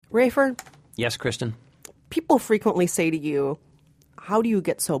Rafer, Yes, Kristen? people frequently say to you, how do you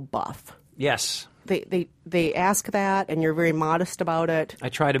get so buff? Yes, They ask that, and you're very modest about it. I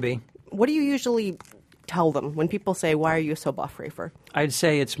try to be. What do you usually tell them when people say, why are you so buff, Rafer? I'd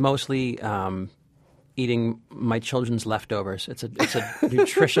say it's mostly eating my children's leftovers. It's a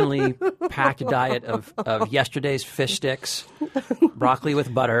nutritionally packed diet of yesterday's fish sticks, broccoli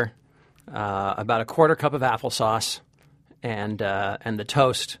with butter, about a quarter cup of applesauce, and the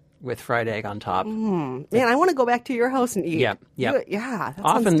toast with fried egg on top. Man, I want to go back to your house and eat. Yeah. Yeah, that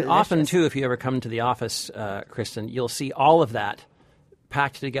sounds delicious. Often too, if you ever come to the office, Kristen, you'll see all of that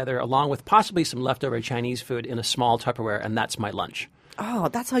packed together along with possibly some leftover Chinese food in a small Tupperware, and that's my lunch. Oh,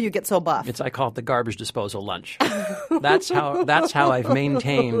 that's how you get so buff. I call it the garbage disposal lunch. That's how I've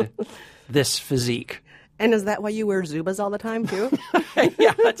maintained this physique. And is that why you wear Zubas all the time, too?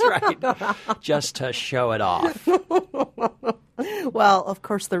 Yeah, that's right. Just to show it off. Well, of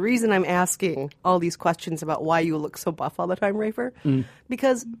course, the reason I'm asking all these questions about why you look so buff all the time, Rafer,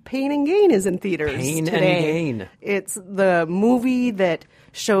 because Pain and Gain is in theaters Pain today. and Gain. It's the movie that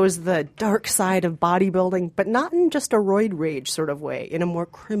shows the dark side of bodybuilding, but not in just a roid rage sort of way, in a more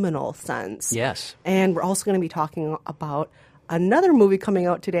criminal sense. Yes. And we're also going to be talking about another movie coming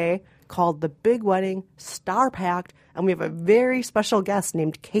out today called The Big Wedding, star-packed, and we have a very special guest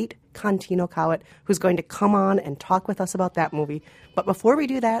named Kate Contino-Cowett who's going to come on and talk with us about that movie. But before we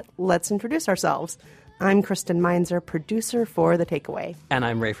do that, let's introduce ourselves. I'm Kristen Meinzer, producer for The Takeaway. And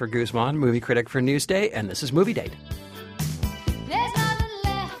I'm Rafer Guzman, movie critic for Newsday, and this is Movie Date. There's nothing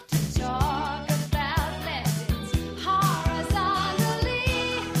left to talk about. Let's horizontally.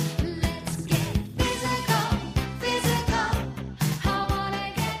 Let's get physical. I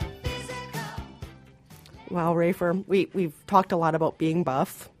wanna get physical. Well, Rafer, we've talked a lot about being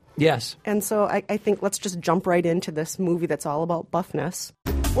buff. Yes. And so I think let's just jump right into this movie that's all about buffness.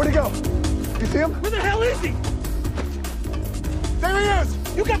 Where'd he go? You see him? Where the hell is he? There he is!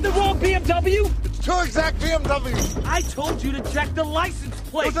 You got the wrong BMW? It's two exact BMWs. I told you to check the license It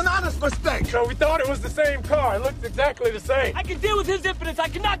plate. was an honest mistake. So we thought it was the same car. It looked exactly the same. I can deal with his impotence. I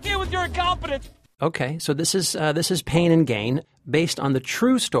cannot deal with your incompetence. Okay, so this is Pain and Gain, based on the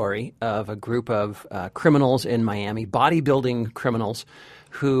true story of a group of criminals in Miami, bodybuilding criminals,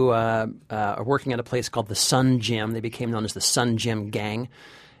 who are working at a place called the Sun Gym. They became known as the Sun Gym Gang.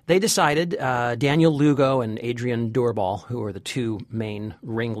 They decided, Daniel Lugo and Adrian Durball, who are the two main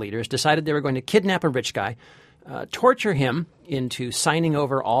ringleaders, decided they were going to kidnap a rich guy, torture him into signing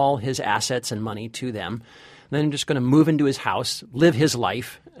over all his assets and money to them, then just going to move into his house, live his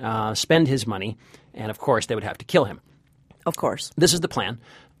life, spend his money, and of course they would have to kill him. Of course. This is the plan.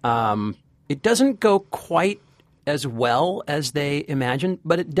 It doesn't go quite as well as they imagined,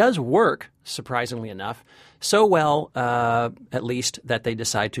 but it does work, surprisingly enough. So well, at least, that they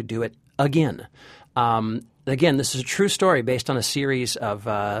decide to do it again. Again, this is a true story based on a series of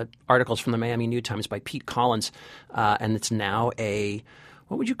articles from the Miami New Times by Pete Collins, and it's now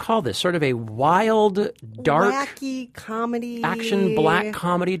what would you call this? Sort of a wild, dark, wacky comedy. action black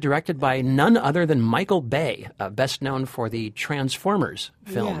comedy directed by none other than Michael Bay, best known for the Transformers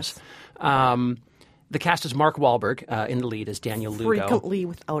films. Yes. The cast is Mark Wahlberg in the lead as Daniel Lugo. Frequently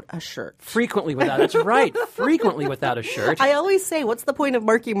without a shirt. That's right. Frequently without a shirt. I always say, what's the point of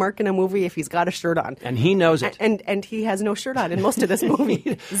Marky Mark in a movie if he's got a shirt on? And he knows it. And he has no shirt on in most of this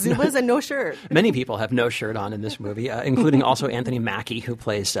movie. Zubas and no shirt. Many people have no shirt on in this movie, including also Anthony Mackie, who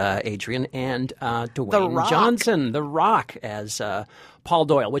plays Adrian, and Dwayne Johnson, The Rock, as Paul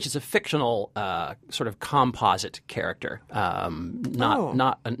Doyle, which is a fictional sort of composite character,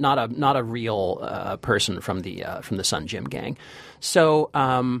 not a real person from the Sun Gym Gang. So,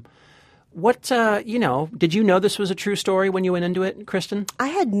 did you know this was a true story when you went into it, Kristen? I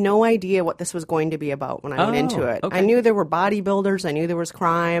had no idea what this was going to be about when I went into it. Okay. I knew there were bodybuilders. I knew there was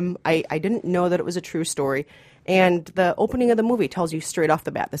crime. I didn't know that it was a true story. And the opening of the movie tells you straight off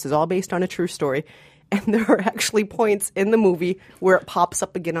the bat, this is all based on a true story. And there are actually points in the movie where it pops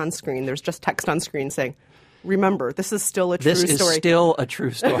up again on screen. There's just text on screen saying, remember, this is still a true story. This is still a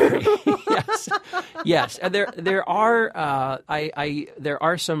true story. Yes. And there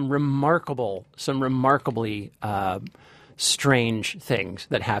are some remarkably strange things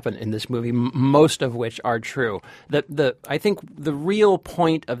that happen in this movie, most of which are true. I think the real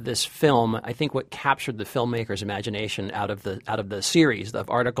point of this film, I think what captured the filmmaker's imagination out of the series of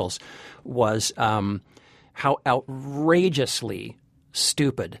articles was how outrageously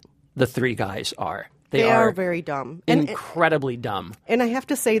stupid the three guys are. They are very dumb. Incredibly dumb. And I have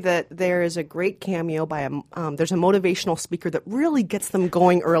to say that there is a great cameo by there's a motivational speaker that really gets them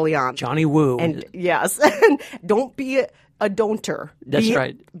going early on. Johnny Woo. And yes, and don't be a don'ter. That's Be-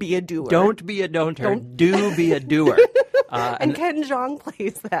 right. Be a doer. Don't be a don'ter. Do be a doer. And Ken Jeong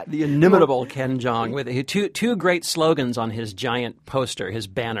plays that. The inimitable Ken Jeong with two great slogans on his giant poster, his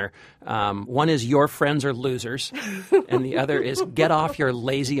banner. One is "Your friends are losers," and the other is "Get off your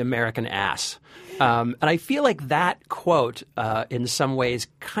lazy American ass." And I feel like that quote, in some ways,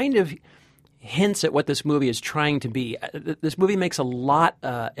 kind of hints at what this movie is trying to be. This movie makes a lot,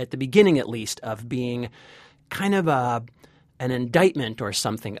 at the beginning at least, of being kind of an indictment or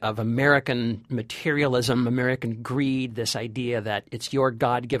something of American materialism, American greed, this idea that it's your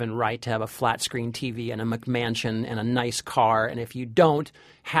God-given right to have a flat-screen TV and a McMansion and a nice car, and if you don't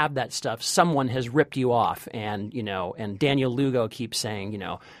have that stuff, someone has ripped you off. And and Daniel Lugo keeps saying,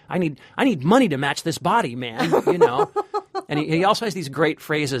 I need money to match this body, man. And he also has these great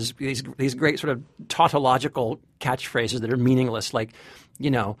phrases, these great sort of tautological catchphrases that are meaningless, like,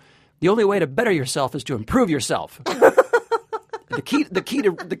 the only way to better yourself is to improve yourself. The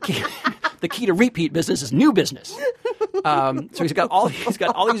key to repeat business is new business. So he's got all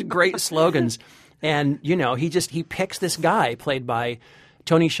these great slogans, and he picks this guy played by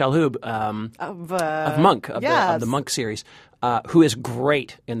Tony Shalhoub of Monk of the Monk series, who is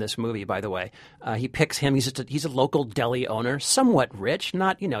great in this movie. By the way, he picks him. He's a local deli owner, somewhat rich.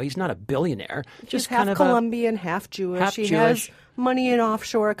 He's not a billionaire. He's kind half of Colombian, half Jewish. half He Jewish. has money in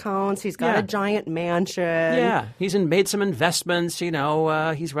offshore accounts. He's got Yeah. a giant mansion. Yeah, he's made some investments.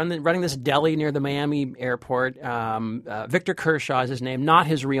 He's running this deli near the Miami airport. Victor Kershaw is his name, not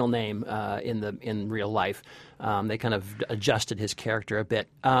his real name in real life. They kind of adjusted his character a bit.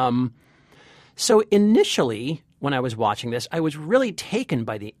 So initially, when I was watching this, I was really taken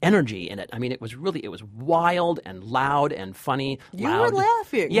by the energy in it. I mean, it was wild and loud and funny. You loud. were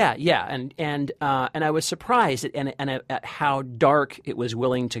laughing. Yeah, and I was surprised at how dark it was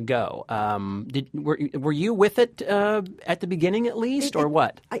willing to go. Were you with it at the beginning at least, or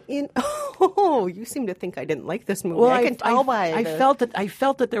what? You seem to think I didn't like this movie. I can tell by I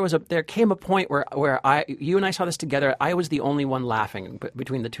felt that there came a point where you and I saw this together. I was the only one laughing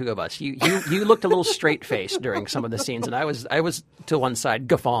between the two of us. You looked a little straight faced during some of the scenes, and I was to one side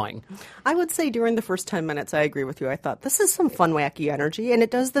guffawing. I would say during the first 10 minutes, I agree with you. I thought, this is some fun, wacky energy. And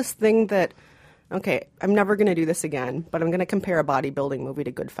it does this thing that, okay, I'm never going to do this again, but I'm going to compare a bodybuilding movie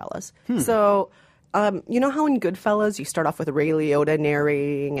to Goodfellas. So, you know how in Goodfellas, you start off with Ray Liotta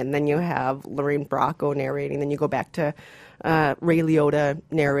narrating, and then you have Lorraine Bracco narrating, then you go back to Ray Liotta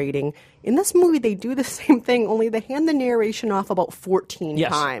narrating. In this movie, they do the same thing, only they hand the narration off about 14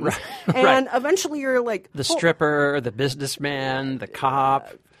 Yes, times. right, And right. eventually you're like... The stripper, the businessman, the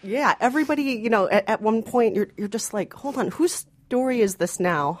cop. Yeah, everybody, at one point, you're just like, hold on, whose story is this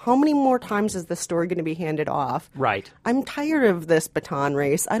now? How many more times is this story going to be handed off? Right. I'm tired of this baton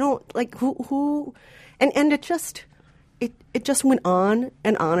race. I don't, like, who, and it just... It just went on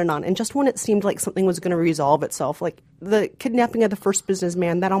and on and on. And just when it seemed like something was going to resolve itself, like the kidnapping of the first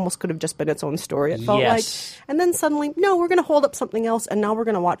businessman, that almost could have just been its own story, it felt Yes. like. And then suddenly, no, we're going to hold up something else, and now we're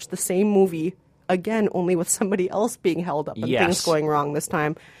going to watch the same movie again, only with somebody else being held up and Yes. things going wrong this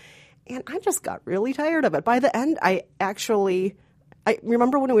time. And I just got really tired of it. By the end, I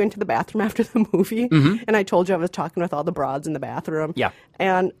remember when we went to the bathroom after the movie, and I told you I was talking with all the broads in the bathroom. Yeah.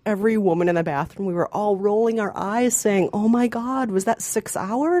 And every woman in the bathroom, we were all rolling our eyes saying, oh my God, was that 6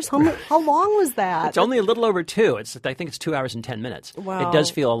 hours? How long was that? It's only a little over 2. I think it's 2 hours and 10 minutes. Wow. It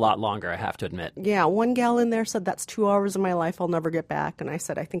does feel a lot longer, I have to admit. Yeah, one gal in there said, that's 2 hours of my life I'll never get back. And I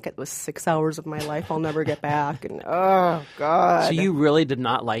said, I think it was 6 hours of my life I'll never get back. And oh, God. So you really did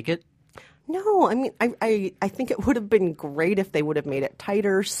not like it? No, I mean, I think it would have been great if they would have made it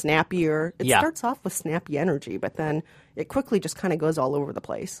tighter, snappier. It Yeah. starts off with snappy energy, but then it quickly just kind of goes all over the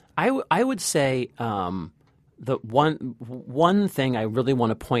place. I would say the one thing I really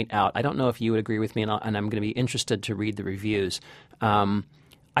want to point out, I don't know if you would agree with me, and I'm going to be interested to read the reviews.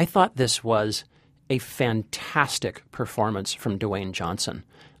 I thought this was a fantastic performance from Dwayne Johnson.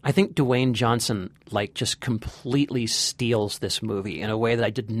 I think Dwayne Johnson just completely steals this movie in a way that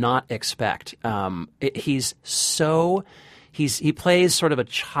I did not expect. He plays sort of a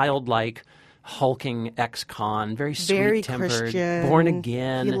childlike, hulking ex-con, very Very sweet-tempered, Christian. born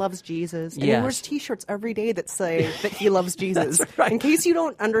again. He loves Jesus. And Yes. he wears T-shirts every day that say that he loves Jesus. That's right. In case you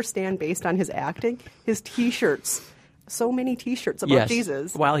don't understand based on his acting, his T-shirts, so many T-shirts about Yes.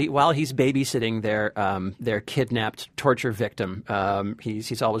 Jesus. While he's babysitting their kidnapped torture victim,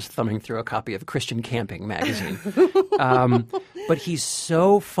 he's always thumbing through a copy of Christian Camping magazine. But he's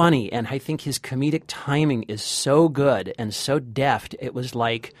so funny, and I think his comedic timing is so good and so deft. It was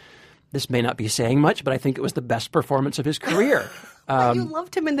like, this may not be saying much, but I think it was the best performance of his career. You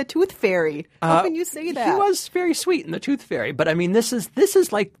loved him in The Tooth Fairy. How can you say that? He was very sweet in The Tooth Fairy, but I mean, this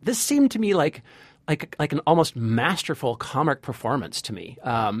seemed to me like an almost masterful comic performance to me.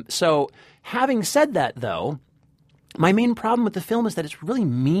 So, having said that, though, my main problem with the film is that it's really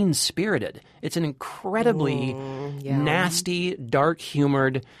mean-spirited. It's an incredibly nasty,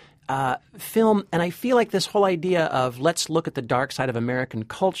 dark-humored film, and I feel like this whole idea of let's look at the dark side of American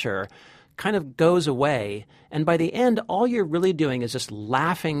culture kind of goes away, and by the end, all you're really doing is just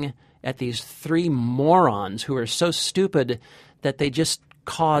laughing at these three morons who are so stupid that they just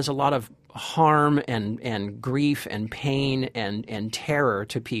cause a lot of harm and grief and pain and terror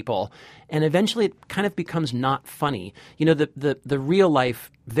to people, and eventually it kind of becomes not funny. You know, the real life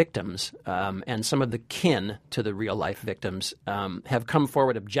victims and some of the kin to the real life victims have come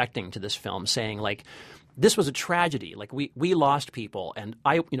forward objecting to this film, saying like, this was a tragedy. Like we lost people, and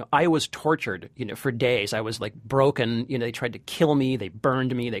I was tortured, for days. I was like broken. They tried to kill me. They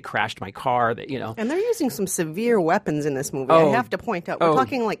burned me. They crashed my car. And they're using some severe weapons in this movie. I have to point out, we're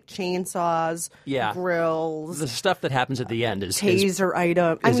talking like chainsaws, grills. The stuff that happens at the end is taser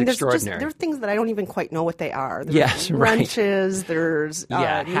item. I mean, extraordinary. There are things that I don't even quite know what they are. There's yes, right. wrenches. There's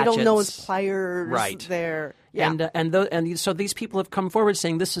needle nose pliers. Right There. Yeah. And so these people have come forward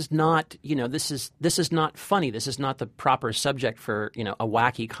saying this is not this is not funny. This is not the proper subject for a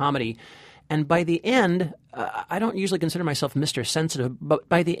wacky comedy. And by the end, I don't usually consider myself Mr. Sensitive, but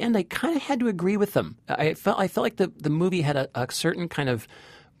by the end, I kind of had to agree with them. I felt like the movie had a certain kind of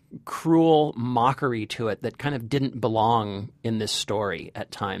cruel mockery to it that kind of didn't belong in this story at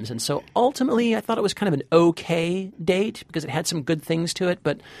times. And so ultimately, I thought it was kind of an okay date because it had some good things to it.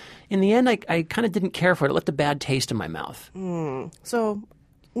 But in the end, I kind of didn't care for it. It left a bad taste in my mouth. So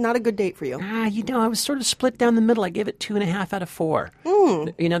not a good date for you. I was sort of split down the middle. I gave it 2.5 out of 4.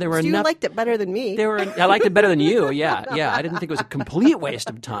 There were So you liked it better than me. I liked it better than you. Yeah. I didn't think it was a complete waste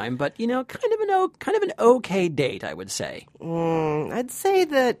of time, but kind of an okay date, I would say. I'd say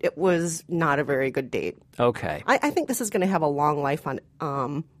that it was not a very good date. Okay. I think this is going to have a long life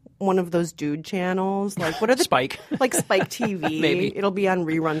on one of those dude channels. Like, what are the Spike? Like Spike TV. Maybe. It'll be on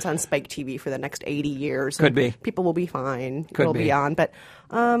reruns on Spike TV for the next 80 years. Could be. People will be fine. Could It'll be. be on. But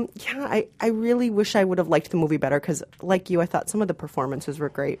I really wish I would have liked the movie better because, like you, I thought some of the performances were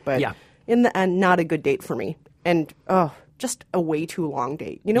great. But in the end, not a good date for me. And just a way too long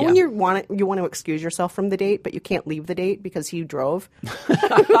date. When you want to excuse yourself from the date, but you can't leave the date because he drove.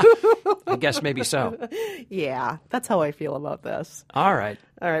 I guess maybe so. Yeah, that's how I feel about this. All right,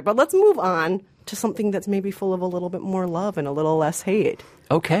 but let's move on to something that's maybe full of a little bit more love and a little less hate.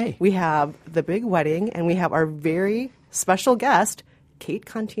 Okay. We have The Big Wedding, and we have our very special guest, Kate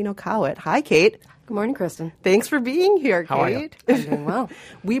Contino Cowett. Hi, Kate. Good morning, Kristen. Thanks for being here, Kate. How are you? I'm doing well.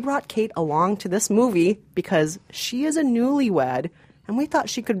 We brought Kate along to this movie because she is a newlywed, and we thought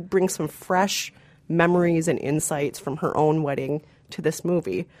she could bring some fresh memories and insights from her own wedding to this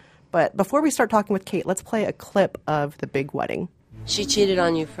movie. But before we start talking with Kate, let's play a clip of The Big Wedding. She cheated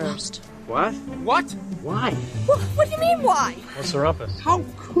on you first. What? What? Why? What do you mean, why? What's the rumpus? How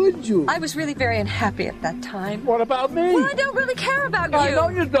could you? I was really very unhappy at that time. What about me? Well, I don't really care about I you. know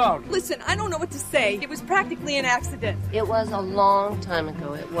you don't. Listen, I don't know what to say. It was practically an accident. It was a long time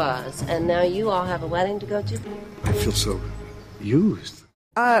ago, it was. And now you all have a wedding to go to? I feel so used.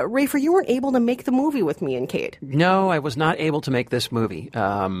 Rafer, you weren't able to make the movie with me and Kate. No, I was not able to make this movie.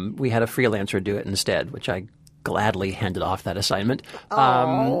 We had a freelancer do it instead, which I gladly handed off that assignment.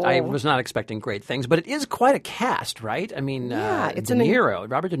 I was not expecting great things, but it is quite a cast, right? I mean, it's De Niro,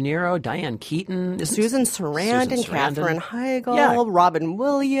 Robert De Niro, Diane Keaton, Susan Sarandon, Katherine Heigl, Yeah. Robin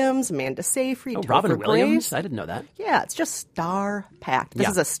Williams, Amanda Seyfried, Oh, Topher Robin Williams? Grace. I didn't know that. Yeah, it's just star-packed. This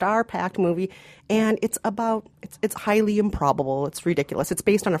Yeah. is a star-packed movie, and it's highly improbable. It's ridiculous. It's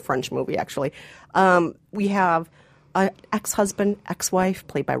based on a French movie, actually. We have an ex-husband, ex-wife,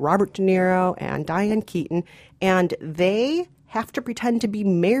 played by Robert De Niro and Diane Keaton, and they have to pretend to be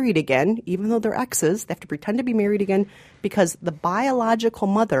married again, even though they're exes. They have to pretend to be married again because the biological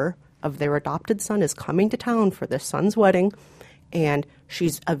mother of their adopted son is coming to town for their son's wedding, and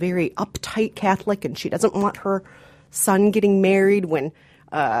she's a very uptight Catholic, and she doesn't want her son getting married when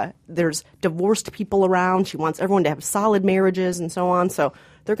there's divorced people around. She wants everyone to have solid marriages and so on. So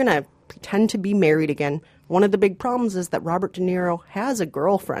they're going to pretend to be married again. One of the big problems is that Robert De Niro has a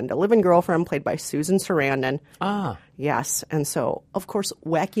girlfriend, a living girlfriend played by Susan Sarandon. Ah. Yes. And so, of course,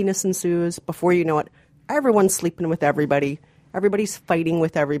 wackiness ensues. Before you know it, everyone's sleeping with everybody. Everybody's fighting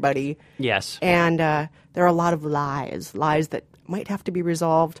with everybody. Yes. And there are a lot of lies that might have to be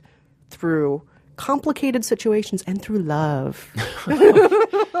resolved through complicated situations and through love.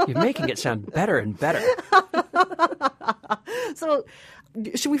 You're making it sound better and better. So,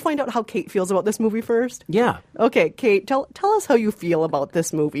 should we find out how Kate feels about this movie first? Yeah. Okay, Kate, tell us how you feel about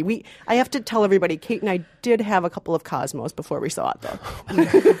this movie. I have to tell everybody, Kate and I did have a couple of Cosmos before we saw it, though.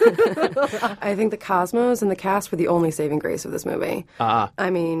 I think the Cosmos and the cast were the only saving grace of this movie. I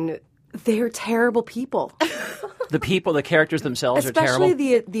mean, they're terrible people. The characters themselves are terrible.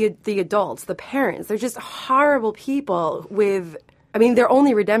 Especially the adults, the parents. They're just horrible people with... I mean, their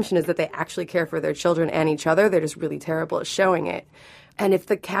only redemption is that they actually care for their children and each other. They're just really terrible at showing it. And if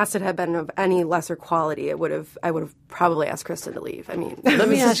the cast had been of any lesser quality, I would have probably asked Kristen to leave. I mean,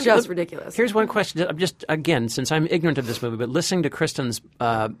 it's just ridiculous. Here's one question. I'm just, again, since I'm ignorant of this movie, but listening to Kristen's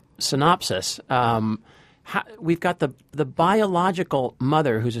synopsis, we've got the biological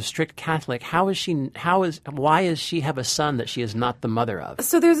mother who's a strict Catholic. Why does she have a son that she is not the mother of?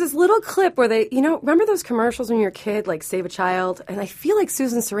 So there's this little clip where they, remember those commercials when you're a kid, like Save a Child? And I feel like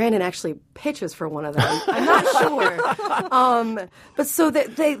Susan Sarandon actually pitches for one of them. I'm not sure. But so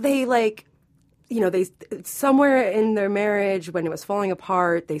they like, they somewhere in their marriage when it was falling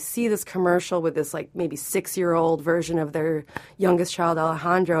apart, they see this commercial with this like maybe 6-year-old version of their youngest child,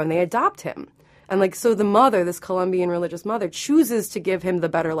 Alejandro, and they adopt him. And so the mother, this Colombian religious mother, chooses to give him the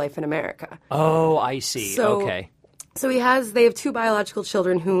better life in America. Oh, I see. Okay. So they have 2 biological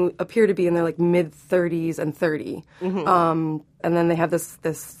children who appear to be in their mid-30s and 30. Mm-hmm. And then they have this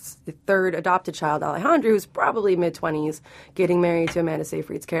third adopted child, Alejandro, who's probably mid-20s, getting married to Amanda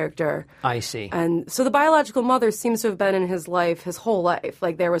Seyfried's character. I see. And so the biological mother seems to have been in his life his whole life.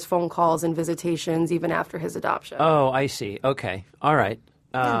 Like there was phone calls and visitations even after his adoption. Oh, I see. Okay. All right.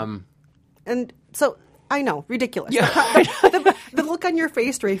 And so, I know, ridiculous. Yeah. The look on your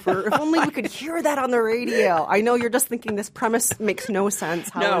face, Rafer, if only we could hear that on the radio. I know you're just thinking this premise makes no sense.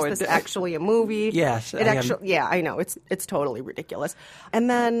 How is this actually a movie? Yes. Yeah, I know. It's totally ridiculous. And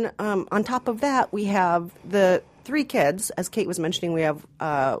then on top of that, we have the 3 kids. As Kate was mentioning, we have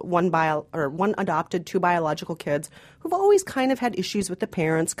one adopted, 2 biological kids who've always kind of had issues with the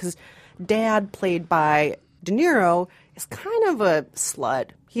parents because Dad, played by De Niro, is kind of a slut.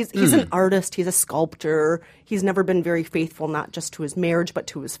 He's an artist. He's a sculptor. He's never been very faithful, not just to his marriage, but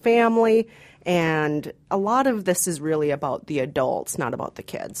to his family. And a lot of this is really about the adults, not about the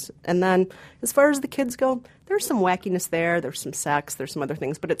kids. And then as far as the kids go, there's some wackiness there. There's some sex. There's some other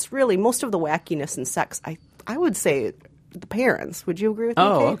things. But it's really most of the wackiness and sex, I would say, the parents. Would you agree with me, Kate?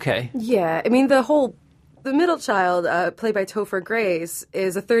 Okay. Yeah. I mean, the middle child, played by Topher Grace,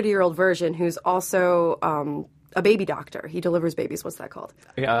 is a 30-year-old version who's also... a baby doctor. He delivers babies. What's that called?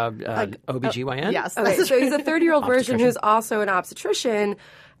 OBGYN? Yes. Okay, so he's a 30-year-old version who's also an obstetrician.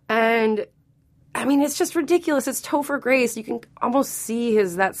 And, I mean, it's just ridiculous. It's Topher Grace. You can almost see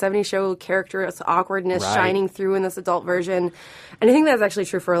that 70s show character, his awkwardness shining through in this adult version. And I think that's actually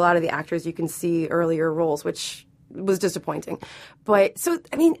true for a lot of the actors you can see earlier roles, which was disappointing. But, so,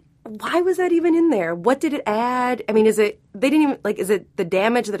 I mean... why was that even in there? What did it add? I mean, is it the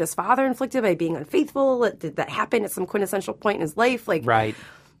damage that his father inflicted by being unfaithful? Did that happen at some quintessential point in his life? Right.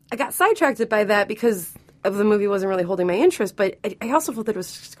 I got sidetracked by that because of the movie wasn't really holding my interest, but I also felt that it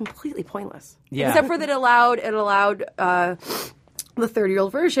was just completely pointless. Yeah. Except for that it allowed the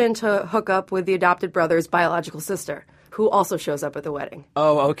 30-year-old version to hook up with the adopted brother's biological sister, who also shows up at the wedding.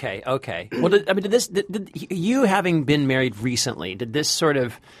 Oh, okay. Well, did you having been married recently, did this sort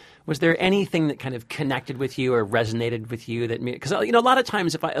of... was there anything that kind of connected with you or resonated with you that because a lot of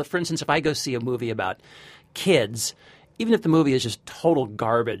times for instance if I go see a movie about kids, even if the movie is just total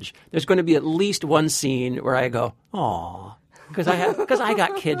garbage, there's going to be at least one scene where I go, "Aw," because I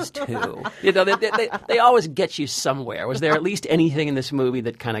got kids too. They always get you somewhere. Was there at least anything in this movie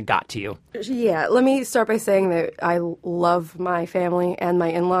that kind of got to you? Yeah, let me start by saying that I love my family and my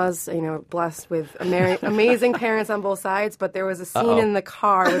in-laws. Blessed with amazing parents on both sides. But there was a scene in the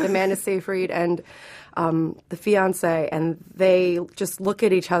car with Amanda Seyfried and the fiance, and they just look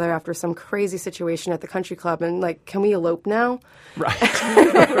at each other after some crazy situation at the country club, and can we elope now? Right.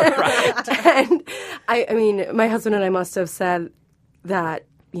 And I mean, my husband and I must have said that,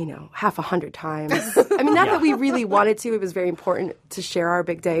 100 times. I mean, not that we really wanted to. It was very important to share our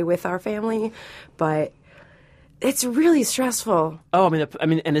big day with our family, but it's really stressful. Oh, I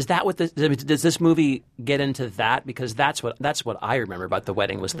mean, and is that what does this movie get into that? Because that's what I remember about the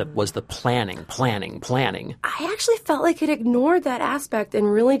wedding was the planning. I actually felt like it ignored that aspect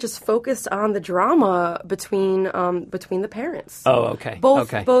and really just focused on the drama between the parents. Oh, okay.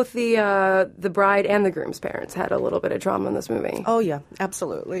 Both the bride and the groom's parents had a little bit of drama in this movie. Oh yeah,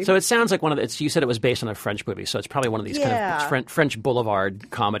 absolutely. So it sounds like you said it was based on a French movie, so it's probably one of these kind of French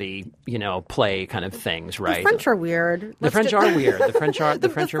Boulevard comedy, play kind of things, right? The French are weird. The French are weird. The French are The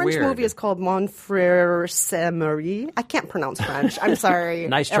weird. French movie is called Mon Frère c'est Marie. I can't pronounce French. I'm sorry.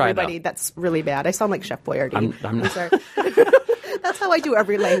 Nice try, everybody. though. That's really bad. I sound like Chef Boyardee. I'm sorry. That's how I do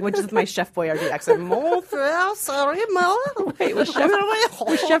every language with my Chef Boyardee accent. Mon frère, sorry, Wait, was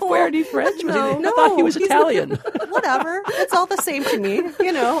Chef Boyardee French? No, I thought he was he's- Italian. Whatever. It's all the same to me,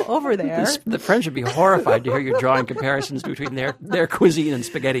 over there. The French would be horrified to hear you drawing comparisons between their cuisine and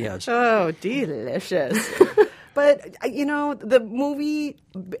SpaghettiOs. Oh, delicious. But, the movie,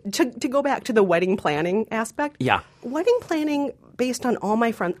 to go back to the wedding planning aspect. Yeah. Wedding planning, based on all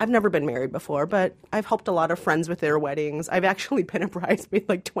my friends, I've never been married before, but I've helped a lot of friends with their weddings. I've actually been a bridesmaid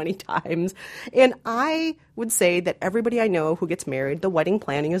like 20 times. And I would say that everybody I know who gets married, the wedding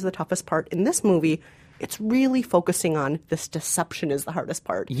planning is the toughest part. In this movie, it's really focusing on this deception is the hardest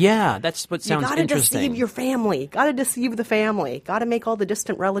part. Yeah, that's what sounds You gotta interesting. deceive your family. Gotta deceive the family. Gotta make all the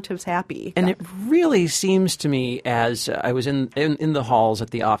distant relatives happy. And it really seems to me, as I was in the halls at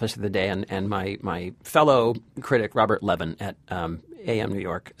the office of the day, and my fellow critic, Robert Levin at AM New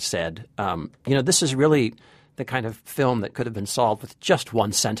York, said, this is really the kind of film that could have been solved with just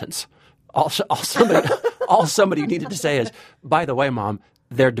one sentence. All somebody needed to say is, by the way, Mom,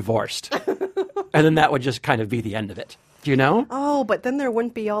 they're divorced. And then that would just kind of be the end of it. Do you know? Oh, but then there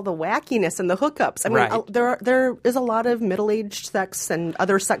wouldn't be all the wackiness and the hookups. I mean, Right. there is a lot of middle-aged sex and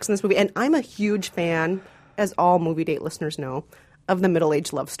other sex in this movie. And I'm a huge fan, as all Movie Date listeners know, of the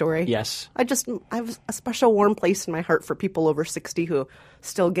middle-aged love story. Yes. I have a special warm place in my heart for people over 60 who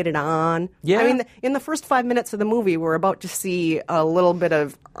still get it on. Yeah. I mean, in the first 5 minutes of the movie, we're about to see a little bit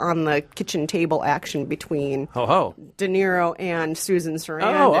of on the kitchen table action between Ho-ho. De Niro and Susan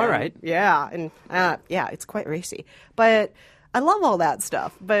Sarandon. Oh, all right. Yeah, and it's quite racy. But I love all that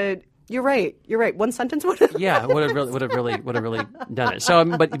stuff. But you're right. One sentence would have. Yeah, would have really done it. So,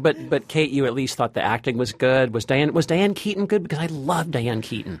 but Kate, you at least thought the acting was good. Was Diane Keaton good? Because I love Diane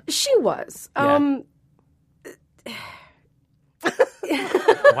Keaton. She was. Yeah.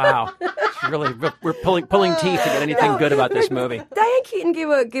 Wow, really, we're pulling teeth to get anything good about this movie. Diane Keaton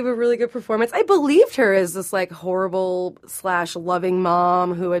gave a really good performance. I believed her as this like horrible / loving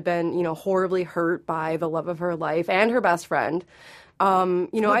mom who had been horribly hurt by the love of her life and her best friend. My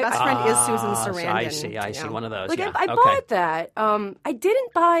best friend is Susan Sarandon. I see. One of those. Like yeah. I Okay. bought that. I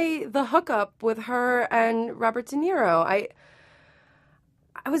didn't buy the hookup with her and Robert De Niro. I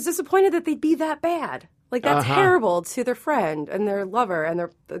was disappointed that they'd be that bad. Like that's terrible to their friend and their lover and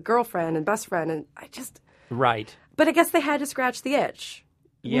their girlfriend and best friend, and Right. But I guess they had to scratch the itch.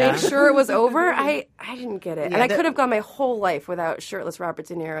 Yeah. Make sure it was over. I didn't get it, and I could have gone my whole life without shirtless Robert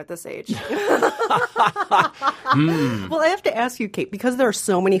De Niro at this age. Well, I have to ask you, Kate, because there are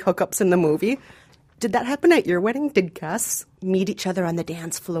so many hookups in the movie. Did that happen at your wedding? Did guests meet each other on the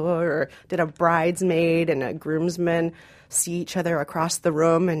dance floor, or did a bridesmaid and a groomsman see each other across the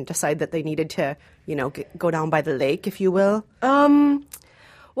room and decide that they needed to, go down by the lake, if you will?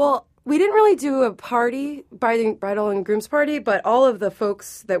 Well, we didn't really do a party, bridal and groom's party, but all of the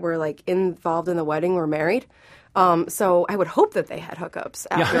folks that were like involved in the wedding were married. So I would hope that they had hookups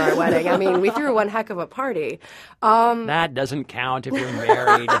after our wedding. I mean, we threw one heck of a party. That doesn't count if you're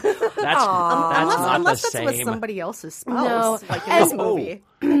married. That's not unless the that's same. with somebody else's spouse, like in this movie.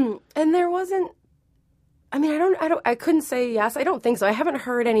 And there wasn't. I mean, I couldn't say yes. I don't think so. I haven't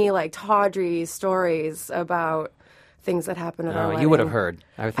heard any like tawdry stories about things that happened at our wedding. You would have heard.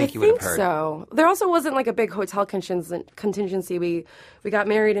 I think you would have heard. So. There also wasn't like a big hotel contingency. We got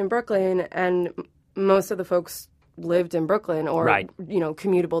married in Brooklyn, and most of the folks lived in Brooklyn or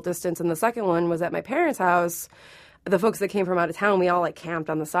commutable distance. And the second one was at my parents' house. The folks that came from out of town, we all like camped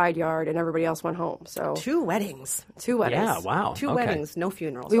on the side yard, and everybody else went home. So 2 weddings. 2 weddings. Yeah, wow. 2 Okay. weddings, no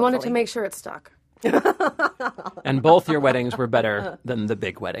funerals. We wanted to hopefully. make sure it stuck. And both your weddings were better than the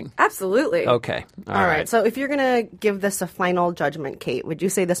big wedding. Absolutely. Okay. All right. So if you're going to give this a final judgment, Kate, would you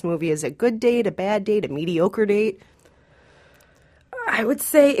say this movie is a good date, a bad date, a mediocre date? I would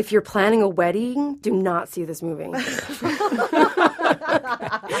say if you're planning a wedding, do not see this movie.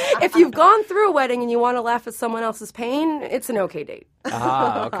 If you've gone through a wedding and you want to laugh at someone else's pain, it's an okay date. Okay.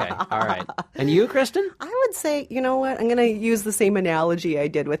 All right. And you, Kristen? I would say, you know what? I'm going to use the same analogy I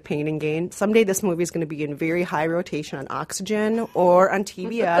did with Pain and Gain. Someday this movie is going to be in very high rotation on Oxygen or on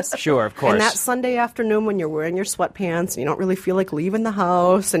TBS. Sure, of course. And that Sunday afternoon when you're wearing your sweatpants and you don't really feel like leaving the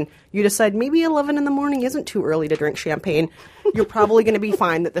house and you decide maybe 11 in the morning isn't too early to drink champagne, you're probably going to be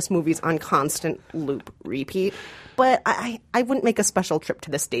fine that this movie's on constant loop repeat. But I wouldn't make a special trip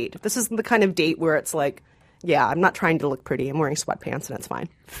to this date. This is the kind of date where it's like, yeah, I'm not trying to look pretty. I'm wearing sweatpants and it's fine.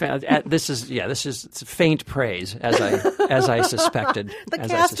 This is faint praise, as I suspected. The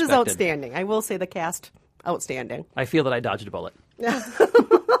cast is outstanding. I will say the cast outstanding. I feel that I dodged a bullet. I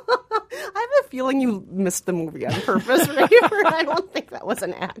have a feeling you missed the movie on purpose, right? I don't think that was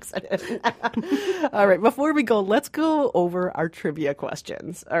an accident. All right, before we go, let's go over our trivia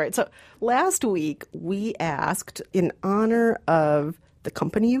questions. All right, so last week we asked, in honor of The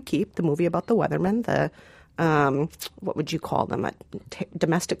Company You Keep, the movie about the Weathermen, the what would you call them? A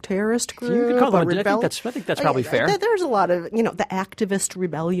domestic terrorist group? You could call them. I think that's probably fair. There's a lot of, the activist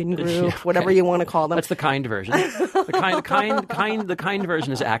rebellion group, whatever you want to call them. That's the kind version. The kind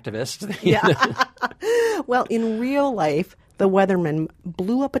version is activist. Yeah. Well, in real life, the Weathermen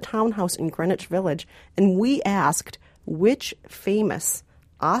blew up a townhouse in Greenwich Village, and we asked which famous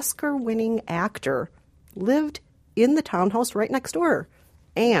Oscar-winning actor lived in the townhouse right next door.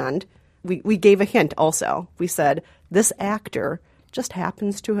 And we gave a hint also. We said, this actor just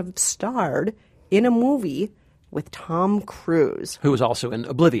happens to have starred in a movie with Tom Cruise. Who was also in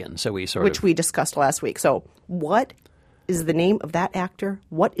Oblivion, so we Which we discussed last week. So what is the name of that actor?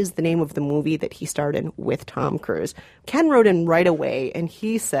 What is the name of the movie that he starred in with Tom Cruise? Ken wrote in right away, and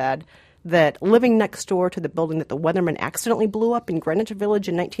he said that living next door to the building that the Weathermen accidentally blew up in Greenwich Village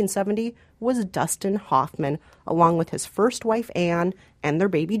in 1970 was Dustin Hoffman, along with his first wife, Anne, and their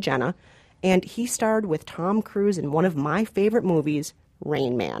baby, Jenna. And he starred with Tom Cruise in one of my favorite movies,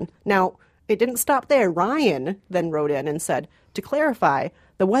 Rain Man. Now, it didn't stop there. Ryan then wrote in and said, to clarify,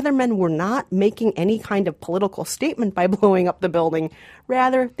 the Weathermen were not making any kind of political statement by blowing up the building.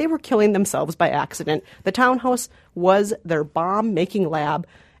 Rather, they were killing themselves by accident. The townhouse was their bomb-making lab,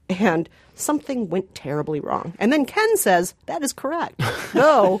 and something went terribly wrong. And then Ken says that is correct,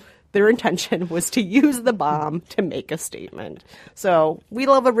 though their intention was to use the bomb to make a statement. So we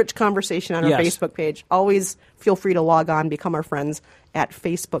love a rich conversation on our Facebook page. Always feel free to log on, become our friends at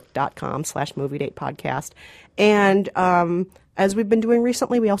facebook.com/moviedatepodcast. And as we've been doing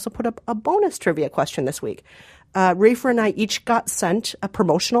recently, we also put up a bonus trivia question this week. Rafer and I each got sent a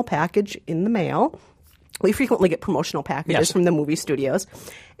promotional package in the mail. We frequently get promotional packages from the movie studios.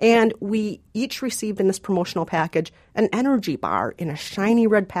 And we each received in this promotional package an energy bar in a shiny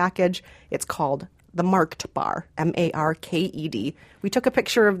red package. It's called the Marked Bar, Marked. We took a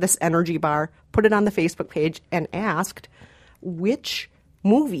picture of this energy bar, put it on the Facebook page, and asked which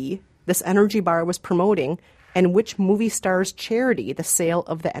movie this energy bar was promoting and which movie star's charity the sale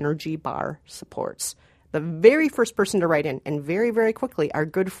of the energy bar supports. The very first person to write in, and very, very quickly, our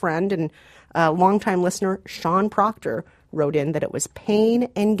good friend and longtime listener, Sean Proctor, wrote in that it was Pain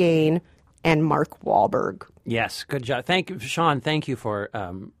and Gain and Mark Wahlberg. Yes, good job. Thank you, Sean. Thank you for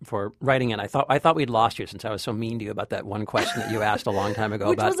writing in. I thought we'd lost you since I was so mean to you about that one question that you asked a long time ago.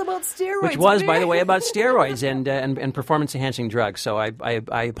 Which was about steroids. Which was, by the way, about steroids and performance-enhancing drugs. So I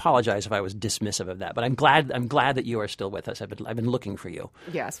apologize if I was dismissive of that. But I'm glad that you are still with us. I've been looking for you.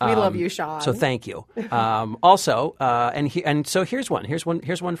 Yes, we love you, Sean. So thank you. Also, so here's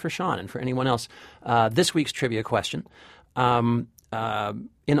one for Sean and for anyone else. This week's trivia question, in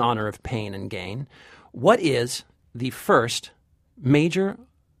honor of Pain and Gain. What is the first major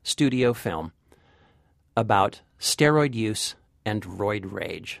studio film about steroid use and roid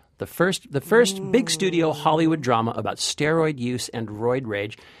rage? The first big studio Hollywood drama about steroid use and roid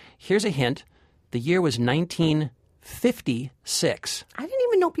rage. Here's a hint. The year was 1956. I didn't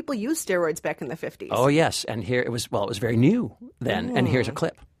even know people used steroids back in the 50s. Oh, yes. And here it was very new then. And here's a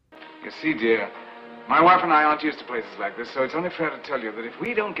clip. You see, dear, my wife and I aren't used to places like this, so it's only fair to tell you that if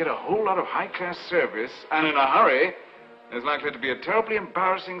we don't get a whole lot of high-class service, and in a hurry, there's likely to be a terribly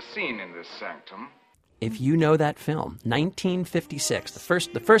embarrassing scene in this sanctum. If you know that film, 1956,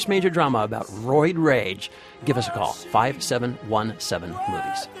 the first major drama about roid rage, give us a call, 5717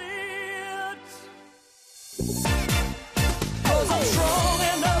 Movies.